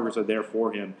targets are there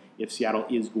for him if Seattle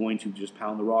is going to just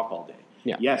pound the rock all day?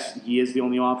 Yeah. Yes, he is the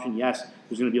only option. Yes,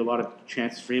 there's going to be a lot of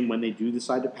chances for him when they do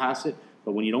decide to pass it.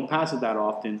 But when you don't pass it that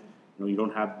often, you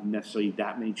don't have necessarily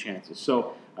that many chances.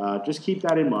 So just keep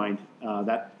that in mind.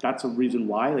 That's a reason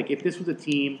why. Like if this was a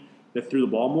team that threw the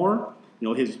ball more,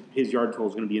 his yard total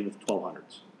is going to be in the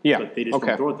 1200s. Yeah. But they just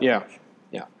don't throw it that much.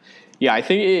 Yeah, I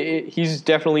think he's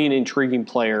definitely an intriguing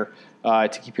player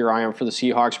to keep your eye on for the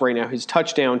Seahawks right now. His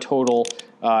touchdown total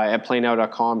at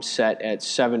playnow.com set at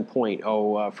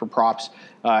 7.0 for props.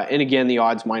 And again, the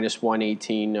odds minus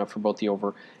 118 for both the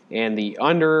over and the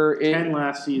under. 10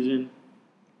 last season.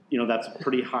 That's a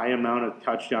pretty high amount of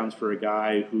touchdowns for a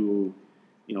guy who,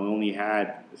 only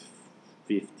had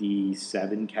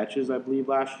 57 catches, I believe,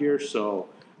 last year. So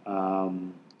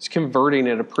he's converting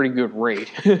at a pretty good rate.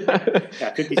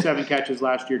 57 catches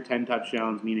last year, 10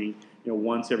 touchdowns, meaning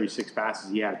once every 6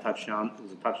 passes he had a touchdown. It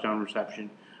was a touchdown reception.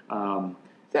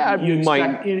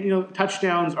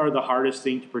 Touchdowns are the hardest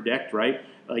thing to predict, right?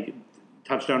 Like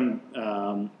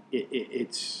touchdown,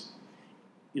 it's.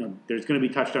 There's going to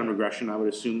be touchdown regression, I would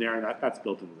assume there, and that's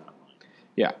built into that line.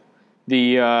 Yeah.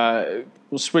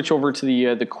 We'll switch over to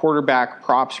the quarterback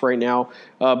props right now.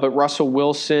 But Russell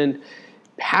Wilson,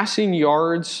 passing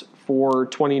yards for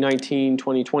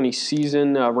 2019-2020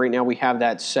 season, right now we have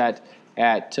that set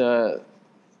at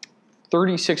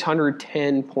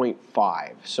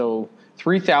 3,610.5. So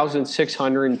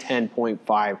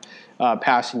 3,610.5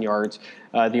 passing yards.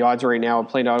 The odds right now at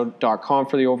playnow.com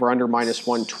for the over-under minus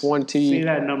 120. Say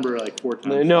that number like 4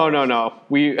 times. No.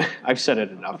 I've said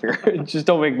it enough here. Just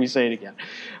don't make me say it again.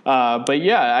 But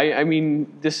yeah, I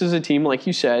mean, this is a team, like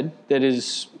you said, that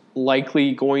is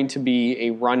likely going to be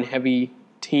a run-heavy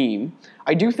team.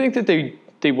 I do think that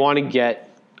they want to get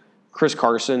Chris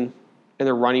Carson and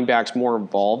their running backs more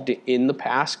involved in the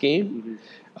pass game.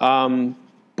 Mm-hmm.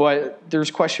 But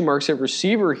there's question marks at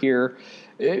receiver here.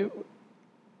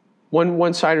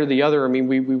 One side or the other, I mean,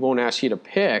 we won't ask you to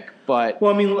pick, but...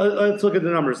 Well, I mean, let's look at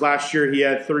the numbers. Last year, he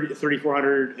had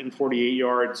 3,448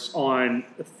 yards on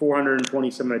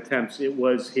 427 attempts. It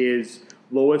was his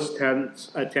lowest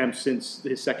attempts since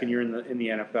his second year in the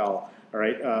NFL. All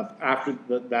right. After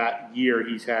that year,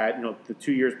 he's had, the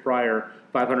 2 years prior,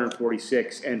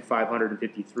 546 and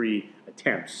 553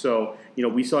 attempts. So,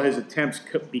 we saw his attempts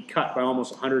be cut by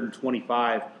almost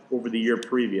 125 over the year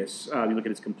previous. You look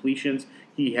at his completions.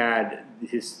 He had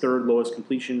his third lowest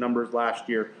completion numbers last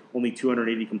year, only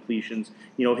 280 completions.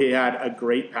 He had a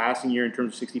great passing year in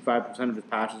terms of 65% of his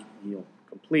passes,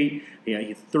 complete. He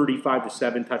had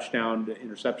 35-7 touchdown to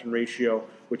interception ratio,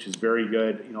 which is very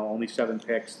good. Only 7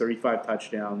 picks, 35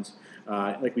 touchdowns.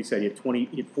 Like we said, he had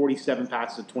 47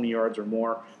 passes at 20 yards or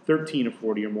more, 13 of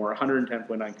 40 or more,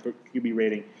 110.9 QB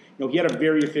rating. He had a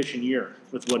very efficient year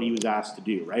with what he was asked to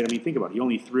do, right? I mean, think about it. He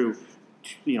only threw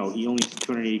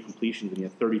 280 completions and he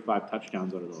had 35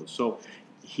 touchdowns out of those. So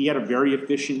he had a very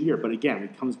efficient year. But again,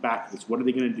 it comes back to this. What are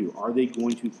they going to do? Are they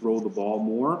going to throw the ball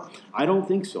more? I don't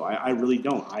think so. I really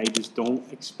don't. I just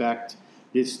don't expect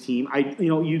this team.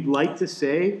 You'd like to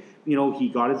say, he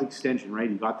got his extension, right?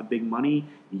 He got the big money.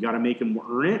 You got to make him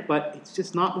earn it, but it's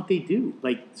just not what they do.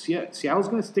 Like Seattle's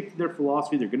going to stick to their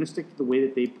philosophy. They're going to stick to the way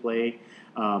that they play.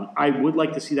 I would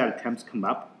like to see that attempts come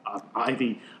up. I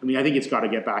think it's got to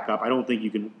get back up. I don't think you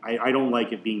can. I don't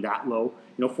like it being that low.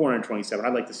 427.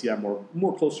 I'd like to see that more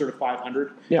closer to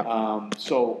 500. Yeah. I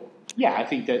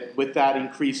think that with that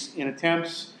increase in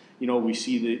attempts, we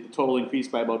see the total increase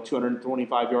by about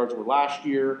 225 yards over last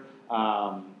year.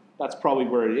 That's probably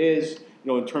where it is.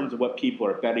 In terms of what people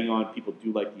are betting on, people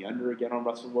do like the under again on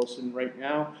Russell Wilson right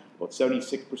now. About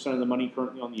 76% of the money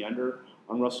currently on the under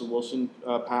on Russell Wilson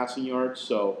passing yards.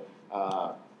 So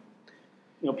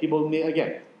People may,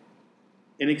 again,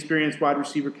 inexperienced wide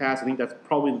receiver cast. I think that's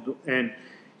probably and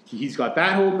he's got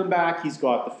that holding him back. He's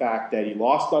got the fact that he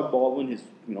lost Doug Baldwin, his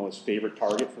favorite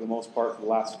target for the most part for the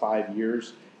last 5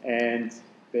 years, and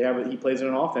he plays in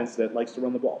an offense that likes to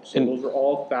run the ball. So those are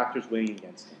all factors weighing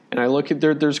against him. And I look at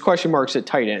there's question marks at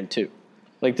tight end too.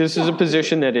 Like this is a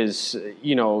position that is,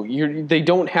 they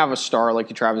don't have a star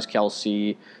like a Travis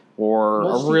Kelce or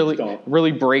Most a teams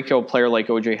really breakout player like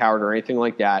OJ Howard or anything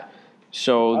like that.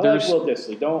 So I there's like Will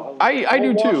Dissly. I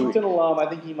do too. Washington alum. I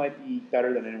think he might be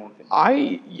better than anyone thinks.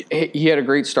 He had a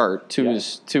great start to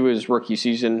his rookie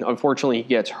season. Unfortunately, he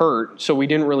gets hurt, so we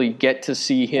didn't really get to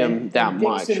see him that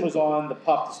much. Dixon was on the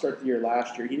pup to start the year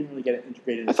last year. He didn't really get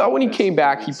integrated. I thought when he came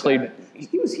back, he played.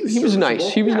 He was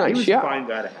nice. He was nice. He was a fine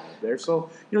guy to have there. So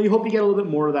you hope you get a little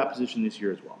bit more of that position this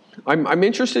year as well. I'm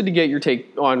interested to get your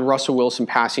take on Russell Wilson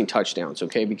passing touchdowns,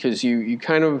 okay? Because you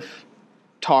kind of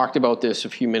talked about this a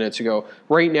few minutes ago.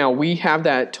 Right now, we have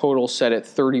that total set at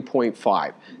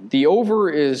 30.5. The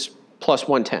over is plus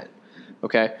 110,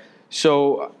 okay?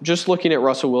 So just looking at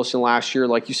Russell Wilson last year,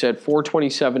 like you said,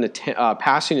 427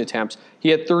 passing attempts. He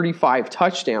had 35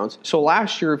 touchdowns. So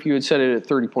last year, if you had set it at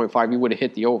 30.5, you would have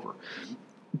hit the over.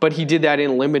 But he did that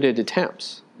in limited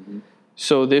attempts.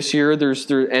 So this year,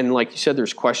 and like you said,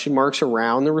 there's question marks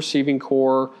around the receiving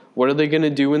core. What are they going to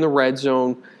do in the red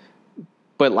zone?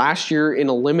 But last year, in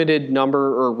a limited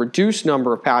number or reduced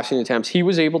number of passing attempts, he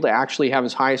was able to actually have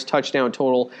his highest touchdown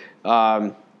total,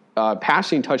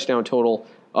 passing touchdown total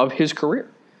of his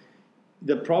career.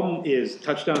 The problem is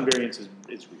touchdown variance is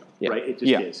real, right? It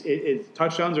just is.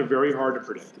 Touchdowns are very hard to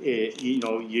predict. You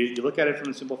look at it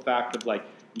from the simple fact of like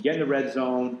you get in the red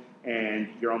zone and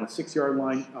you're on the 6-yard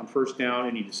line on first down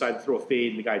and you decide to throw a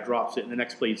fade and the guy drops it and the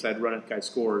next play you decide to run it, the guy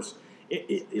scores.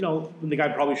 When the guy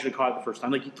probably should have caught it the first time.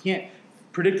 Like you can't.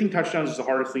 Predicting touchdowns is the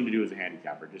hardest thing to do as a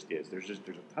handicapper. It just is. There's a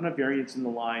ton of variance in the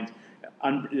lines.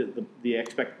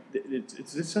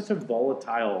 It's just such a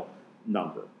volatile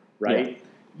number, right?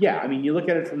 Yeah. I mean, you look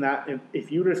at it from that.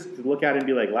 If you were to look at it and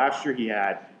be like, last year he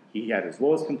had his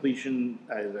lowest completion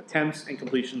attempts and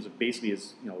completions of basically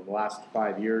his the last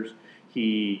 5 years.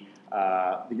 The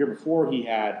year before he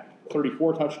had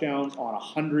 34 touchdowns on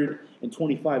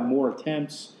 125 more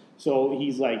attempts. So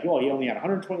he's like, he only had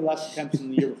 120 less attempts than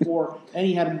the year before, and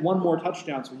he had one more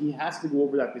touchdown, so he has to go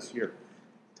over that this year.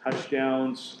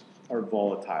 Touchdowns are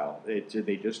volatile.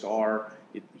 They just are.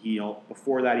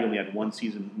 Before that, he only had one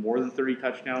season more than 30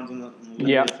 touchdowns in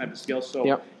the type of scale.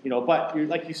 So, but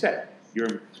like you said,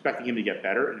 you're expecting him to get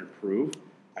better and improve.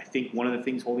 I think one of the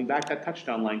things holding back that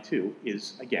touchdown line, too,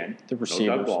 is, again, the receivers.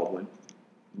 No Doug Baldwin.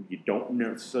 You don't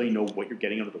necessarily know what you're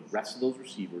getting out of the rest of those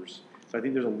receivers. So I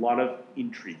think there's a lot of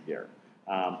intrigue there.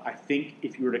 I think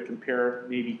if you were to compare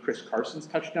maybe Chris Carson's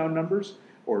touchdown numbers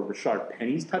or Rashard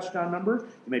Penny's touchdown number,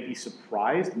 you might be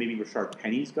surprised. Maybe Rashard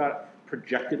Penny's got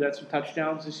projected at some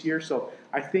touchdowns this year. So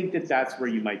I think that's where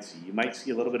you might see. You might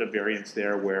see a little bit of variance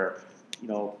there where,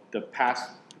 the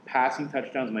passing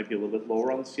touchdowns might be a little bit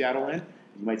lower on the Seattle end.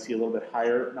 You might see a little bit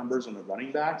higher numbers on the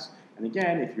running backs. And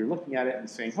again, if you're looking at it and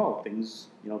saying, things,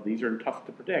 these are tough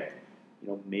to predict,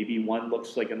 maybe one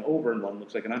looks like an over and one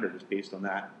looks like an under just based on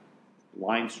that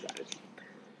line strategy.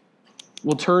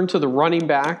 We'll turn to the running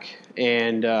back,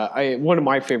 and one of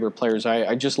my favorite players.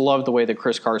 I just love the way that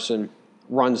Chris Carson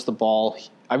runs the ball.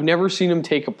 I've never seen him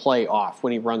take a play off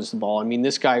when he runs the ball. I mean,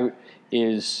 this guy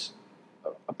is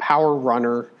a power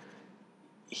runner.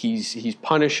 He's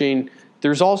punishing.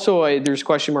 There's also there's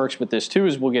question marks with this too,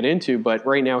 as we'll get into. But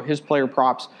right now, his player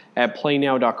props at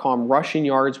PlayNow.com. Rushing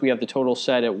yards, we have the total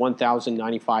set at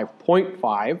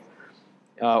 1,095.5.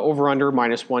 Over under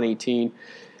minus 118.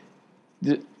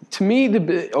 To me,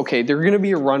 they're going to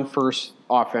be a run first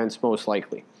offense most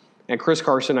likely, and Chris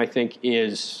Carson I think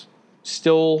is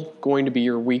still going to be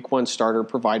your week 1 starter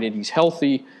provided he's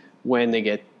healthy when they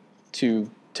get to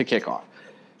kickoff.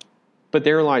 But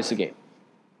therein lies the game.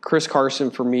 Chris Carson,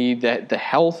 for me, that the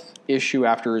health issue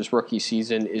after his rookie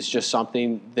season is just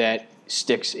something that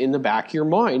sticks in the back of your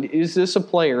mind. Is this a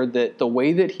player that the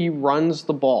way that he runs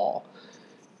the ball,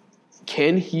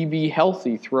 can he be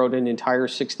healthy throughout an entire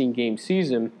 16-game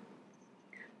season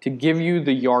to give you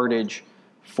the yardage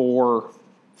for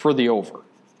the over?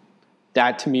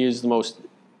 That, to me, is the most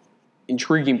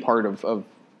intriguing part of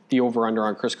the over-under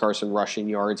on Chris Carson rushing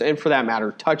yards, and for that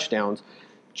matter, touchdowns,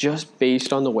 just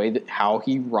based on the way that how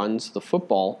he runs the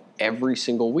football every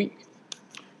single week.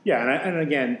 Yeah, and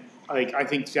again, I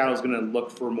think Seattle's going to look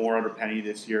for more out of Penny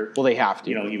this year. Well, they have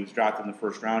to. He was drafted in the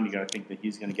first round. You got to think that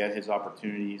he's going to get his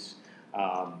opportunities.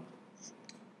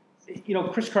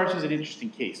 Chris Carson's an interesting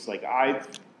case.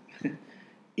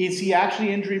 Is he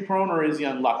actually injury prone or is he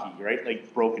unlucky, right?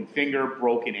 Like broken finger,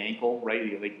 broken ankle,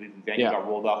 right? Like then he got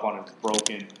rolled up on and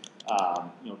broken,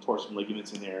 tore some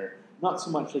ligaments in there. Not so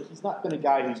much, like he's not been a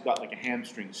guy who's got like a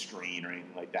hamstring strain or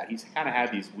anything like that. He's kind of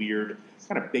had these weird,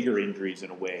 kind of bigger injuries in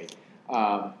a way.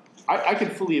 I can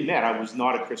fully admit I was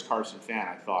not a Chris Carson fan.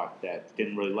 I thought that,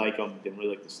 didn't really like him, didn't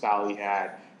really like the style he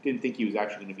had, didn't think he was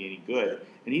actually going to be any good.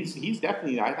 And he's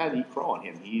definitely, I've had E Pro on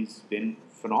him. He's been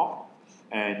phenomenal.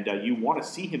 And you want to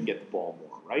see him get the ball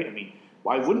more, right? I mean,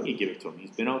 why wouldn't you give it to him?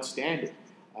 He's been outstanding.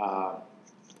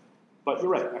 But you're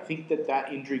right. I think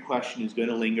that injury question is going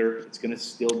to linger. It's going to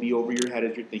still be over your head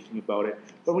as you're thinking about it.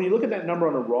 But when you look at that number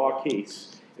on a raw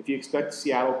case, if you expect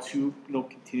Seattle to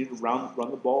continue to run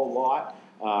the ball a lot,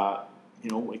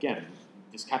 again,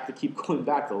 just have to keep going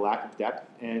back to the lack of depth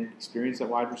and experience at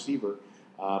wide receiver.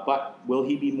 But will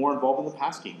he be more involved in the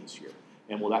pass game this year?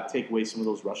 And will that take away some of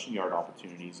those rushing yard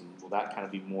opportunities? And will that kind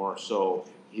of be more so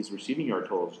his receiving yard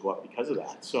totals go up because of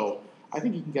that? So I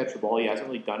think he can catch the ball. He hasn't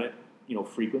really done it,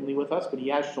 frequently with us, but he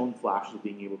has shown flashes of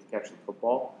being able to catch the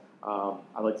football.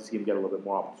 I'd like to see him get a little bit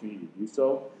more opportunity to do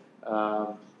so.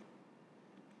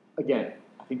 Again,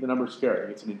 I think the number's fair. I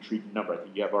think it's an intriguing number. I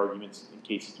think you have arguments and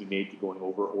cases to be made to going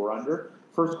over or under.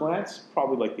 First glance,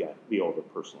 probably like the over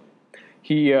personally.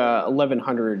 He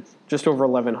 1,100, just over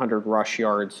 1,100 rush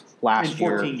yards last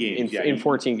year. In 14 games. In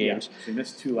 14 games. Yeah. So he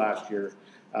missed 2 last year.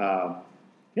 I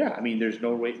mean, there's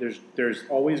no way. There's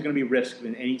always going to be risk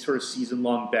in any sort of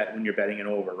season-long bet when you're betting it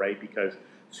over, right? Because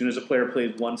as soon as a player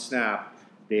plays one snap,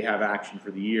 they have action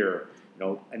for the year.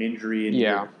 An injury and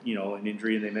an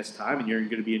injury and they miss time, and you're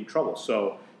going to be in trouble.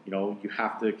 So you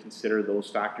have to consider those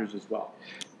factors as well.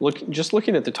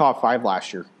 Looking at the top 5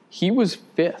 last year, he was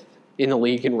 5th in the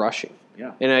league in rushing.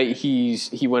 Yeah. And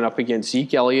he went up against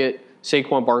Zeke Elliott,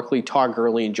 Saquon Barkley, Todd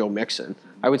Gurley, and Joe Mixon.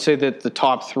 I would say that the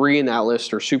top 3 in that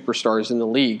list are superstars in the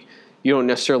league. You don't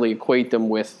necessarily equate them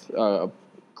with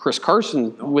Chris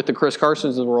Carson, with the Chris Carsons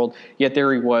of the world, yet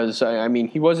there he was. I mean,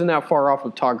 he wasn't that far off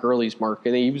of Todd Gurley's mark,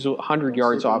 and he was 100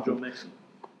 yards off of Joe Mixon.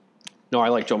 No, I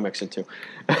like Joe Mixon too.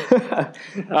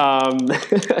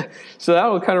 So that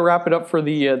will kind of wrap it up for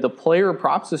the player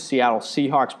props, the Seattle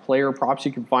Seahawks player props.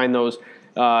 You can find those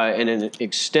in an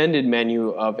extended menu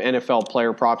of NFL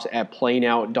player props at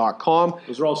playnow.com.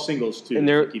 Those are all singles too, and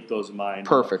so keep those in mind.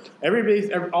 Perfect.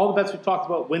 All the bets we've talked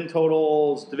about, win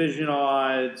totals, division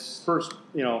odds, first,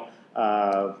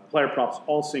 player props,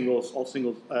 all singles,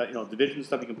 division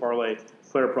stuff you can parlay,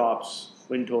 player props,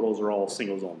 win totals are all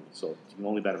singles only, so you can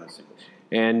only bet them as singles.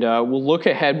 And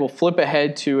we'll flip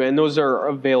ahead to, and those are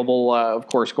available, of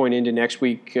course, going into next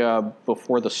week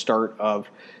before the start of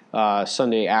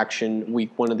Sunday action,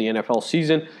 week 1 of the NFL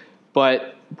season.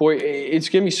 But, boy, it's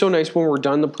going to be so nice when we're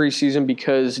done the preseason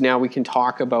because now we can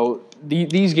talk about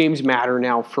these games matter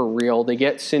now for real. They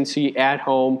get Cincy at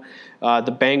home.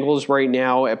 The Bengals right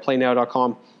now at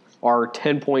playnow.com are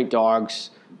 10-point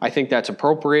dogs. I think that's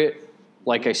appropriate.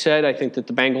 Like I said, I think that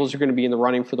the Bengals are going to be in the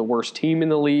running for the worst team in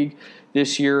the league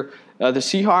this year. The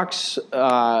Seahawks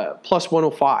plus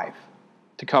 105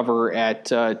 to cover at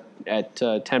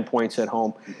 10 points at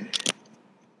home.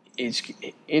 It's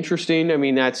interesting. I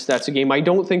mean, that's a game. I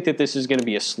don't think that this is going to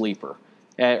be a sleeper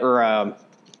a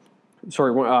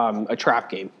trap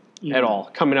game at all.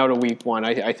 Coming out of week 1,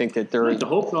 I think that there is. I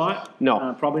hope not.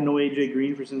 No. Probably no A.J.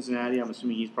 Green for Cincinnati. I'm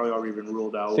assuming he's probably already been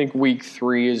ruled out. I think week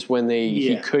 3 is when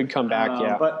he could come back,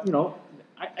 But,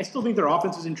 I still think their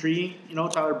offense is intriguing.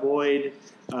 Tyler Boyd.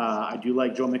 I do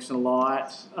like Joe Mixon a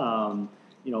lot.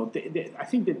 I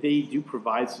think that they do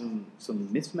provide some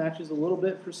mismatches a little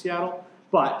bit for Seattle.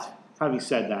 But having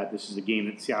said that, this is a game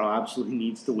that Seattle absolutely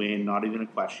needs to win. Not even a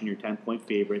question. You're 10-point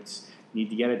favorites. Need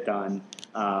to get it done.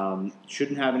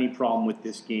 Shouldn't have any problem with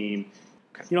this game.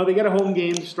 They get a home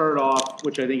game to start off,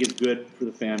 which I think is good for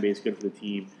the fan base, good for the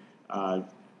team.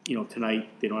 Tonight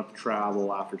they don't have to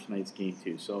travel after tonight's game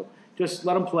too. So just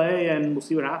let them play, and we'll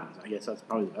see what happens. I guess that's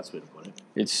probably the best way to put it.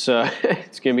 It's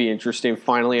going to be interesting.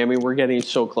 Finally, I mean, we're getting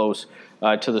so close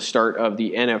to the start of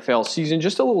the NFL season.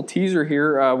 Just a little teaser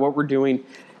here, what we're doing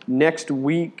next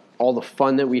week, all the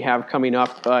fun that we have coming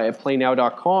up at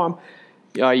playnow.com.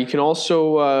 You can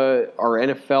also, our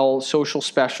NFL social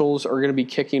specials are going to be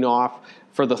kicking off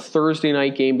for the Thursday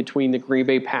night game between the Green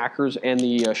Bay Packers and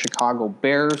the Chicago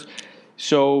Bears.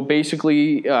 So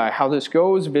basically how this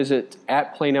goes, visit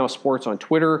at PlayNowSports on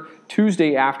Twitter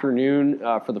Tuesday afternoon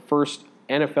for the first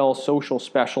NFL social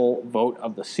special vote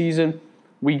of the season.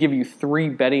 We give you 3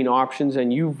 betting options,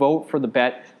 and you vote for the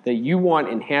bet that you want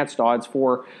enhanced odds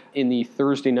for in the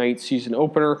Thursday night season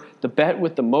opener. The bet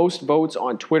with the most votes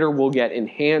on Twitter will get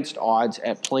enhanced odds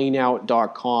at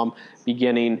playnow.com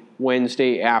beginning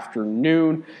Wednesday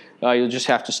afternoon. You'll just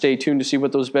have to stay tuned to see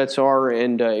what those bets are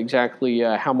and exactly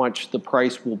how much the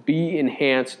price will be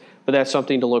enhanced, but that's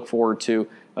something to look forward to.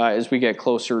 As we get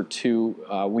closer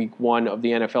to week 1 of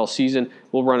the NFL season.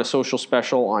 We'll run a social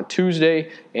special on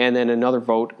Tuesday and then another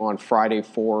vote on Friday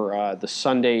for the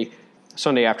Sunday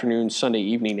afternoon, Sunday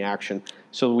evening action.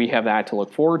 So we have that to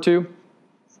look forward to.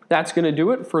 That's going to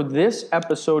do it for this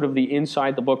episode of the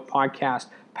Inside the Book podcast,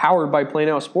 powered by Play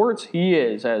Now Sports. He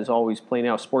is, as always, Play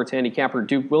Now Sports handicapper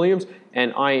Duke Williams,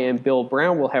 and I am Bill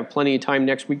Brown. We'll have plenty of time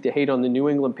next week to hate on the New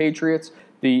England Patriots.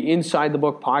 The Inside the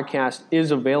Book podcast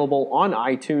is available on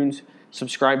iTunes.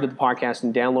 Subscribe to the podcast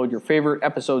and download your favorite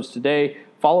episodes today.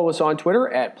 Follow us on Twitter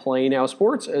at Play Now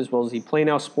Sports, as well as the Play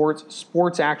Now Sports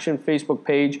Sports Action Facebook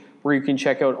page, where you can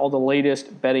check out all the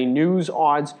latest betting news,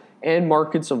 odds, and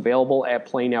markets available at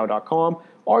playnow.com.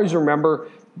 Always remember,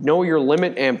 know your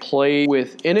limit and play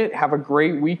within it. Have a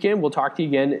great weekend. We'll talk to you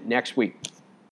again next week.